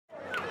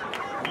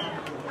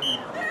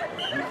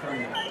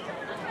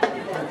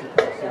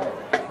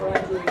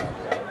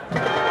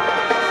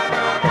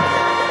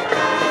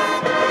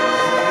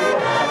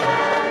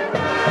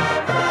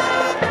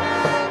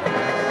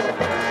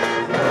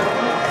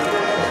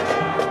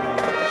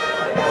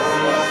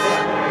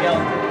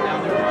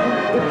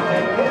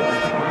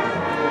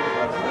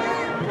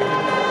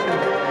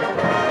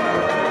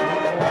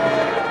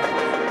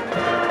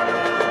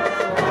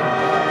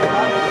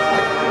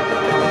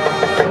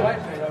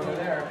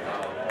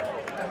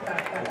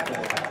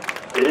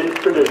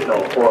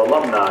traditional for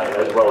alumni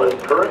as well as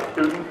current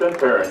students and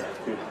parents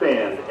to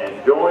stand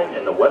and join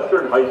in the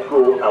Western High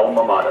School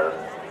alma mater.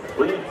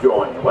 Please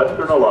join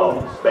Western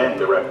alum Band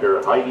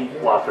Director Heidi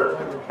Schlosser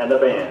and the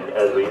band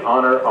as we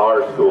honor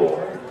our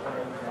school.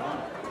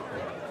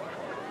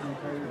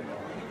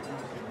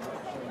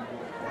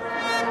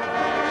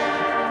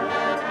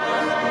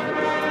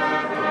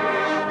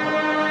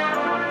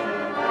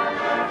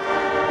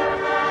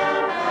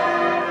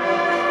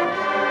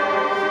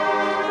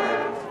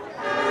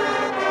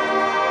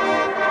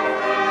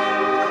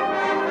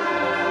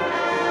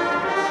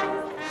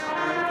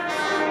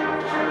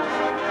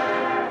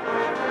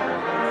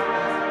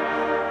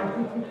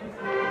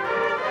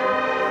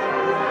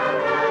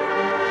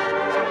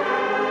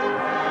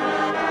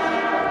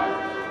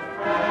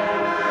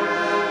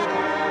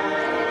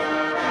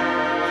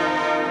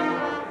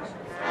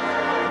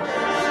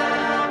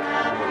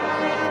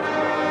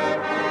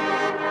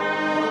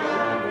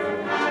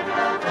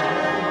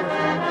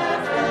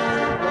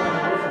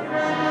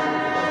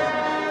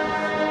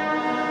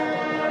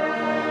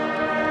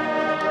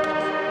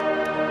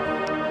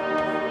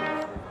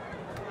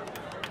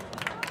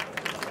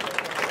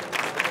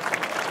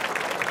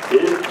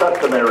 It is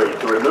customary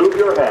to remove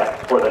your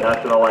hat for the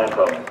national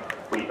anthem.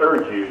 We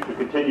urge you to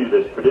continue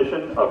this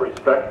tradition of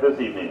respect this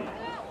evening.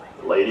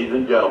 Ladies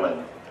and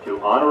gentlemen,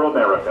 to honor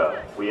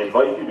America, we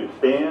invite you to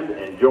stand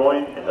and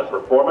join in the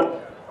performance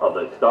of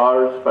the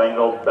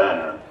Star-Spangled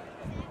Banner.